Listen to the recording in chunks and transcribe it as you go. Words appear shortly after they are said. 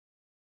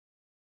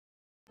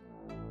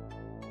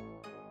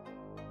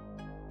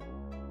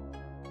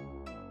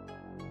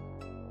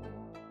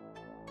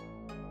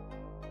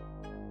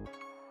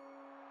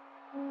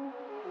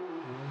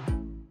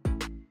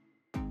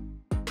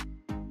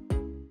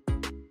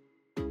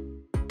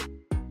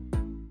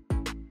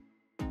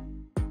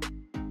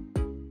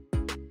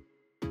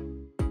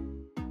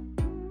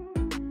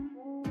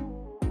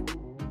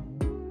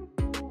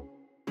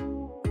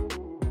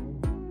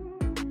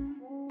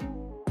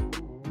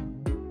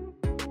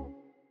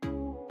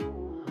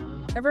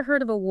Ever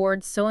heard of a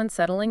ward so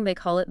unsettling they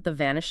call it the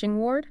Vanishing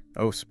Ward?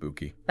 Oh,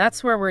 spooky.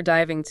 That's where we're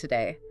diving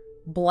today.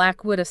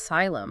 Blackwood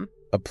Asylum.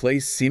 A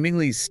place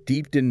seemingly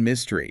steeped in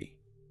mystery.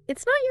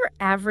 It's not your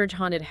average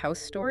haunted house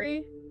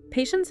story.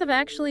 Patients have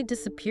actually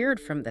disappeared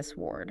from this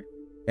ward.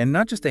 And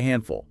not just a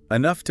handful,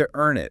 enough to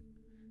earn it.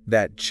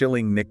 That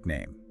chilling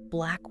nickname.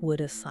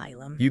 Blackwood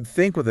Asylum. You'd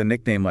think with a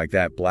nickname like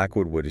that,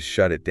 Blackwood would have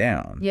shut it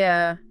down.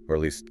 Yeah. Or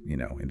at least,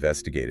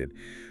 investigated.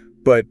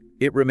 But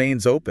it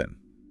remains open.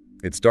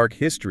 Its dark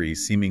history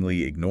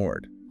seemingly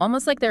ignored.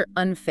 Almost like they're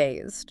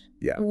unfazed.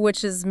 Yeah.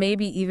 Which is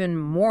maybe even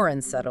more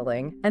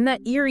unsettling. And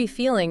that eerie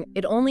feeling,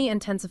 it only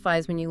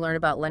intensifies when you learn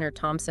about Leonard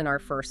Thompson, our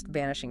first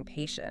vanishing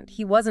patient.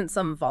 He wasn't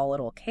some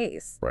volatile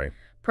case. Right.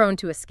 Prone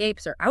to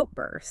escapes or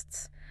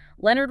outbursts.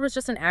 Leonard was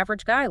just an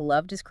average guy,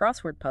 loved his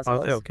crossword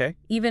puzzles. Oh, okay.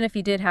 Even if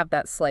he did have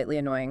that slightly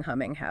annoying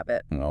humming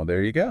habit. Well,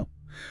 there you go.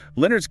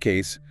 Leonard's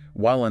case,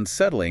 while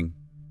unsettling,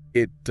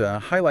 it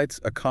highlights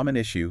a common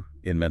issue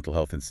in mental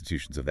health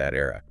institutions of that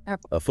era.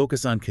 A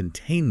focus on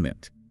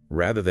containment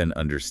rather than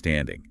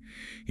understanding.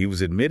 He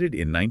was admitted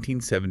in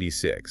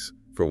 1976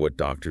 for what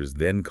doctors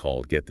then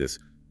called, get this,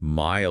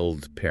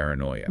 mild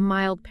paranoia.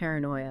 Mild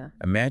paranoia.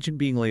 Imagine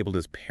being labeled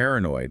as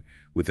paranoid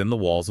within the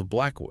walls of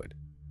Blackwood.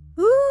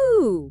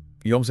 Ooh!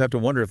 You almost have to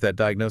wonder if that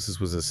diagnosis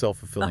was a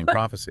self-fulfilling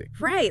prophecy.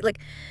 Right, like,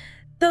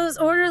 those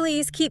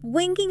orderlies keep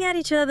winking at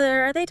each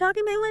other. Are they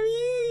talking about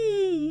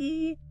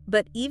me?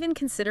 But even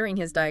considering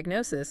his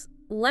diagnosis,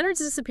 Leonard's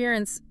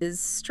disappearance is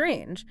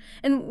strange.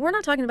 And we're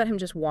not talking about him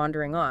just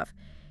wandering off.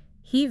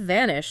 He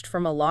vanished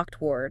from a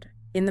locked ward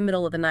in the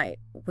middle of the night,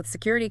 with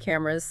security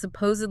cameras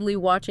supposedly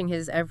watching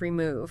his every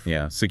move.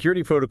 Yeah,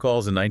 security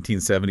protocols in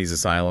 1970s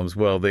asylums,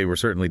 well, they were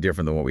certainly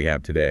different than what we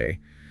have today.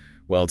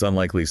 While it's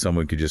unlikely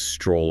someone could just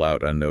stroll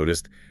out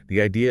unnoticed,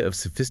 the idea of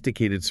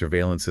sophisticated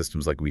surveillance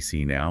systems like we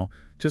see now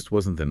just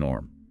wasn't the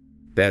norm.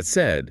 That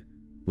said,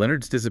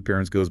 Leonard's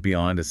disappearance goes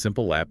beyond a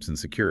simple lapse in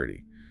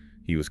security.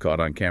 He was caught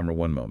on camera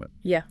one moment,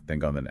 Yeah. then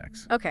gone the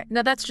next. Okay,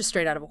 now that's just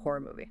straight out of a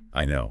horror movie.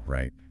 I know,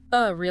 right?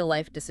 A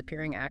real-life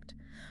disappearing act.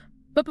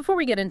 But before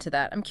we get into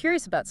that, I'm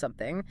curious about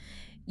something.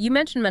 You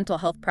mentioned mental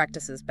health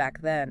practices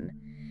back then.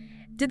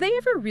 Did they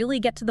ever really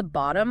get to the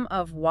bottom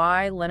of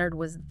why Leonard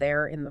was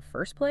there in the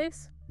first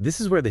place?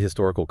 This is where the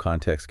historical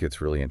context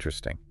gets really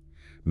interesting.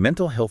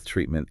 Mental health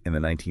treatment in the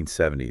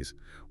 1970s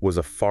was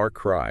a far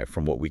cry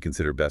from what we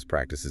consider best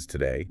practices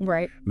today.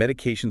 Right.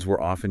 Medications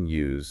were often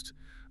used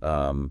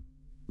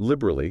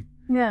liberally,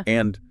 Yeah.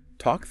 and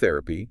talk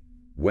therapy,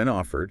 when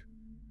offered,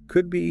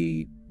 could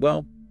be,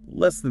 well,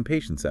 less than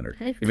patient-centered.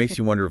 It makes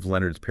you wonder if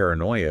Leonard's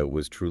paranoia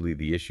was truly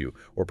the issue,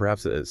 or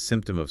perhaps a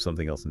symptom of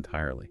something else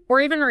entirely. Or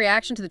even a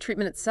reaction to the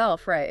treatment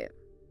itself, right?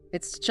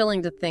 It's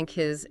chilling to think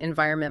his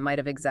environment might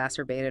have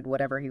exacerbated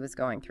whatever he was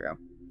going through.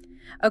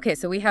 Okay,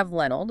 so we have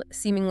Leonard,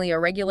 seemingly a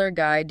regular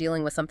guy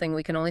dealing with something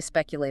we can only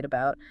speculate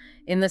about,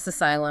 in this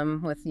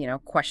asylum with,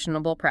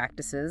 questionable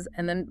practices,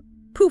 and then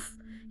poof,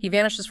 he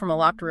vanishes from a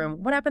locked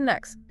room. What happened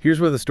next? Here's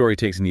where the story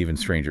takes an even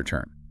stranger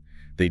turn.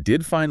 They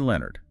did find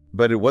Leonard,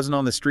 but it wasn't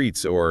on the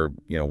streets or,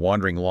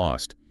 wandering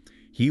lost.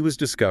 He was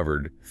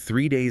discovered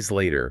 3 days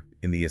later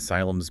in the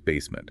asylum's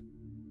basement,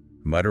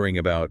 muttering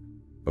about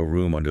a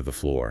room under the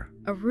floor.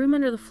 A room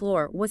under the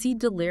floor. Was he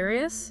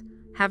delirious?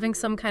 Having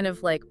some kind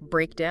of,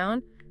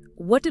 breakdown?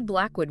 What did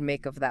Blackwood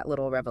make of that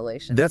little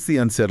revelation? That's the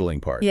unsettling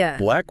part. Yeah.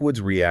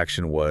 Blackwood's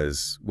reaction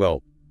was,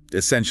 well,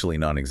 essentially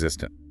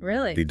non-existent.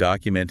 Really? They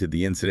documented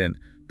the incident,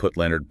 put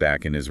Leonard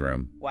back in his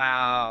room,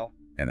 Wow.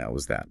 and that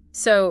was that.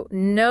 So,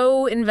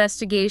 no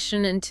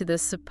investigation into the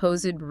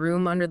supposed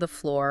room under the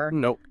floor.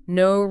 Nope.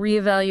 No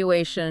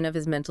reevaluation of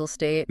his mental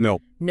state.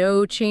 Nope.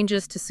 No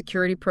changes to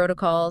security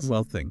protocols.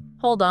 Well thing.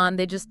 Hold on,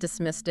 they just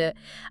dismissed it.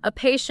 A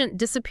patient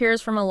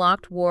disappears from a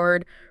locked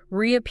ward,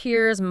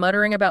 reappears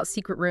muttering about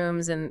secret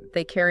rooms, and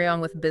they carry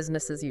on with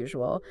business as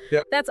usual.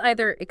 Yep. That's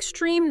either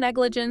extreme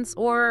negligence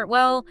or,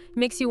 well,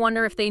 makes you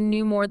wonder if they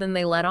knew more than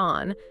they let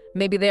on.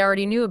 Maybe they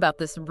already knew about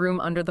this room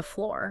under the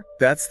floor.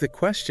 That's the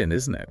question,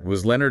 isn't it?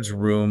 Was Leonard's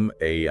room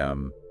a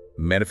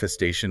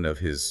manifestation of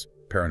his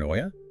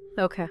paranoia?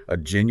 Okay. A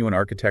genuine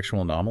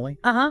architectural anomaly?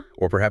 Uh-huh.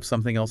 Or perhaps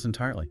something else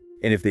entirely?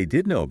 And if they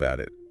did know about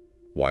it,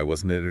 why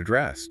wasn't it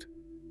addressed?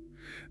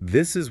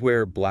 This is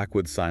where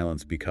Blackwood's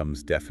silence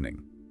becomes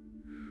deafening.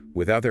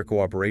 Without their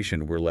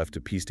cooperation, we're left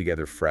to piece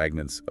together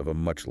fragments of a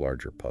much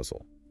larger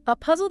puzzle. A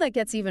puzzle that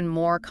gets even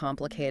more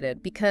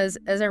complicated because,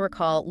 as I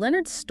recall,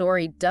 Leonard's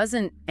story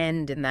doesn't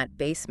end in that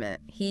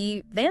basement.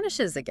 He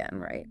vanishes again,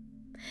 right?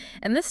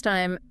 And this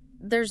time,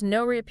 there's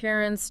no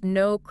reappearance,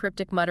 no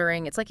cryptic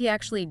muttering. It's like he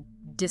actually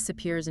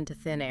disappears into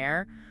thin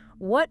air.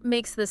 What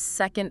makes this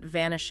second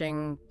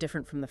vanishing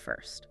different from the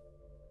first?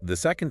 The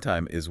second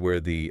time is where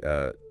the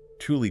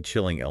truly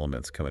chilling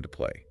elements come into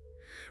play.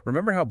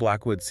 Remember how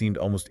Blackwood seemed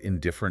almost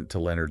indifferent to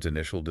Leonard's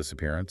initial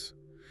disappearance?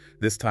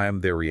 This time,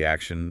 their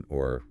reaction,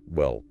 or,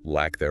 well,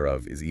 lack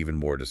thereof, is even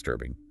more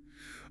disturbing.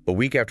 A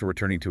week after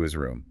returning to his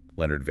room,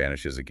 Leonard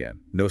vanishes again.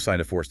 No sign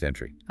of forced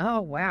entry.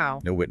 Oh,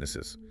 wow. No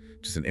witnesses.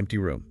 Just an empty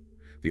room.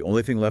 The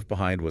only thing left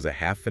behind was a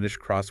half-finished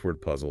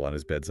crossword puzzle on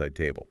his bedside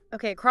table.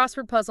 Okay,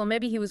 crossword puzzle.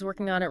 Maybe he was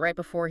working on it right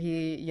before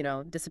he,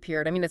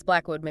 disappeared. I mean, it's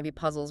Blackwood. Maybe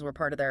puzzles were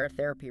part of their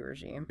therapy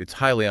regime. It's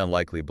highly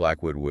unlikely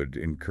Blackwood would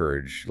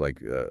encourage,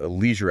 a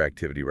leisure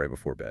activity right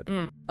before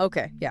bed.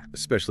 Okay, yeah.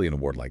 Especially in a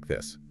ward like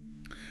this.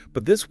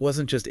 But this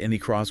wasn't just any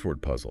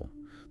crossword puzzle.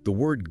 The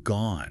word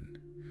gone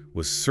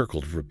was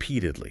circled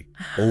repeatedly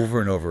over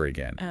and over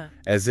again,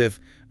 as if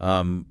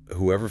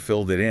whoever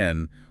filled it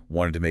in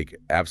wanted to make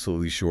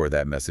absolutely sure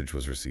that message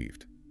was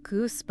received.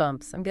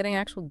 Goosebumps. I'm getting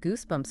actual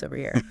goosebumps over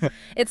here.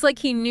 It's like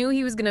he knew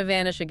he was going to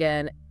vanish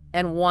again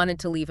and wanted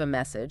to leave a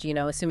message,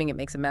 assuming it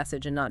makes a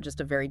message and not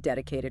just a very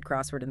dedicated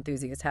crossword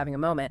enthusiast having a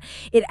moment.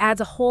 It adds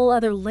a whole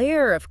other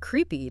layer of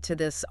creepy to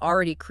this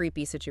already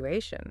creepy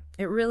situation.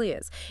 It really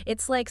is.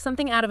 It's like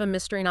something out of a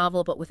mystery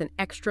novel, but with an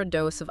extra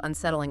dose of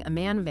unsettling. A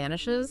man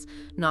vanishes,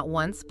 not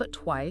once, but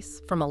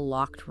twice, from a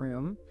locked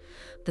room.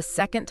 The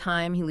second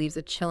time, he leaves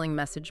a chilling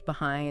message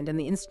behind, and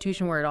the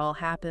institution where it all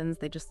happens,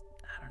 I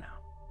don't know.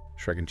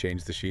 Shrek and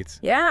change the sheets?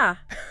 Yeah.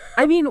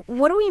 I mean,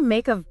 what do we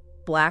make of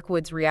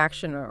Blackwood's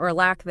reaction or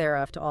lack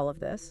thereof to all of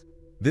this?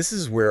 This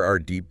is where our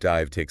deep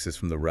dive takes us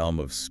from the realm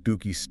of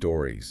spooky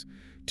stories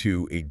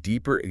to a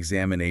deeper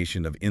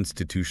examination of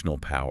institutional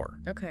power.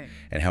 Okay.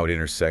 And how it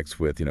intersects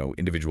with,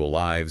 individual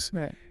lives.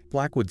 Right.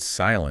 Blackwood's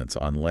silence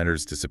on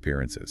Leonard's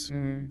disappearances,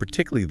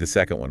 particularly the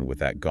second one with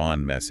that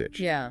gone message.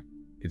 Yeah.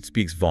 It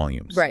speaks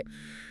volumes. Right.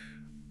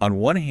 On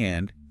one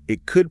hand,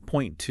 it could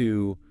point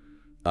to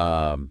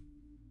a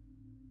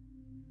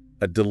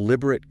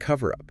deliberate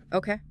cover-up.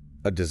 Okay.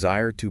 A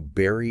desire to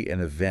bury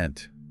an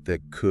event that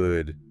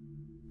could,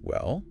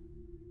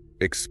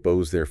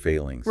 expose their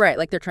failings. Right,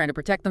 like they're trying to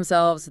protect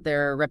themselves,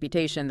 their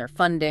reputation, their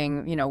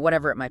funding,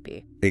 whatever it might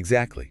be.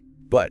 Exactly.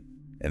 But,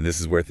 and this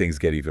is where things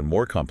get even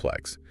more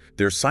complex,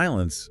 their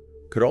silence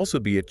could also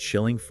be a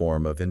chilling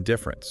form of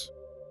indifference.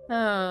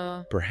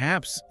 Oh.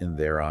 Perhaps, in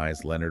their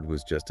eyes, Leonard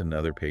was just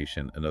another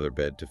patient, another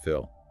bed to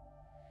fill.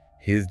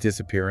 His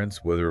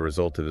disappearance, whether a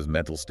result of his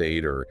mental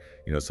state or,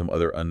 some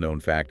other unknown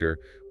factor,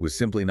 was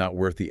simply not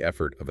worth the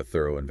effort of a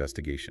thorough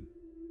investigation.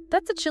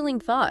 That's a chilling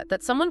thought,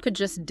 that someone could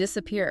just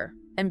disappear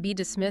and be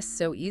dismissed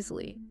so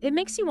easily. It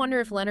makes you wonder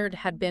if Leonard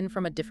had been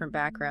from a different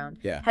background.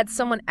 Yeah. Had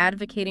someone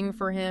advocating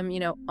for him,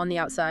 on the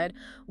outside.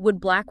 Would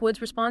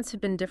Blackwood's response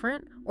have been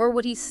different? Or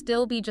would he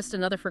still be just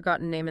another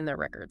forgotten name in their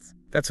records?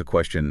 That's a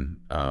question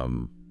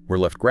we're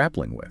left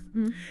grappling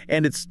with.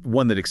 And it's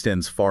one that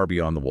extends far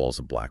beyond the walls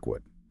of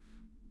Blackwood.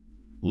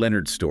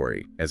 Leonard's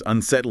story, as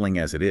unsettling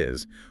as it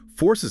is,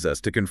 forces us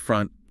to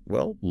confront,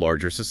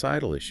 larger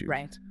societal issues.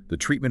 Right. The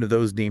treatment of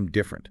those deemed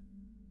different,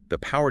 the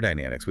power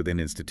dynamics within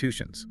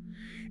institutions,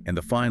 and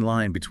the fine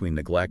line between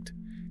neglect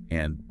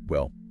and,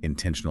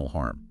 intentional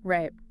harm.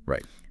 Right.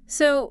 Right.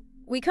 So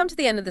we come to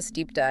the end of this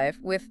deep dive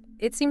with,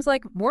 it seems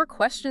like, more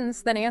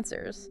questions than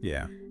answers.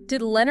 Yeah.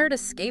 Did Leonard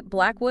escape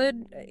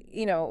Blackwood,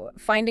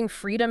 finding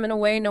freedom in a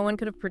way no one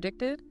could have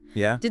predicted?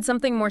 Yeah. Did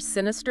something more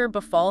sinister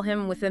befall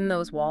him within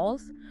those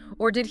walls?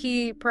 Or did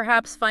he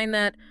perhaps find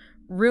that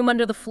room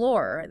under the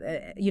floor,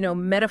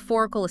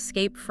 metaphorical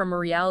escape from a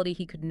reality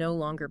he could no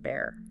longer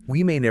bear?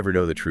 We may never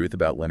know the truth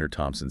about Leonard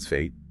Thompson's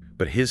fate,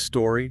 but his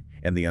story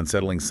and the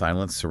unsettling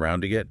silence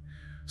surrounding it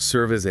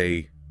serve as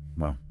a,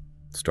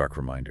 stark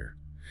reminder.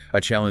 A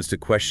challenge to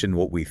question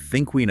what we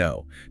think we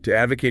know, to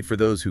advocate for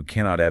those who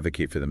cannot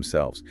advocate for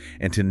themselves,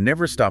 and to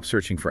never stop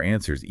searching for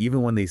answers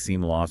even when they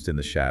seem lost in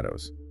the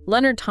shadows.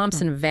 Leonard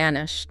Thompson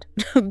vanished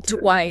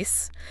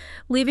twice,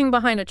 leaving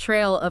behind a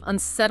trail of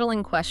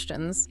unsettling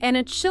questions and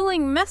a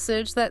chilling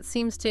message that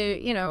seems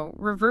to,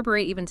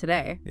 reverberate even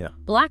today. Yeah.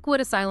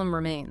 Blackwood Asylum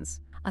remains,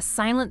 a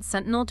silent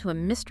sentinel to a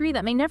mystery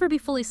that may never be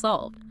fully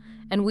solved.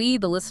 And we,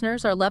 the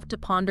listeners, are left to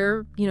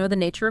ponder, the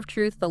nature of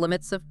truth, the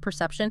limits of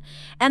perception,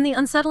 and the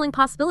unsettling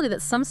possibility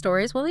that some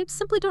stories, they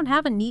simply don't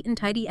have a neat and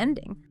tidy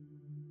ending.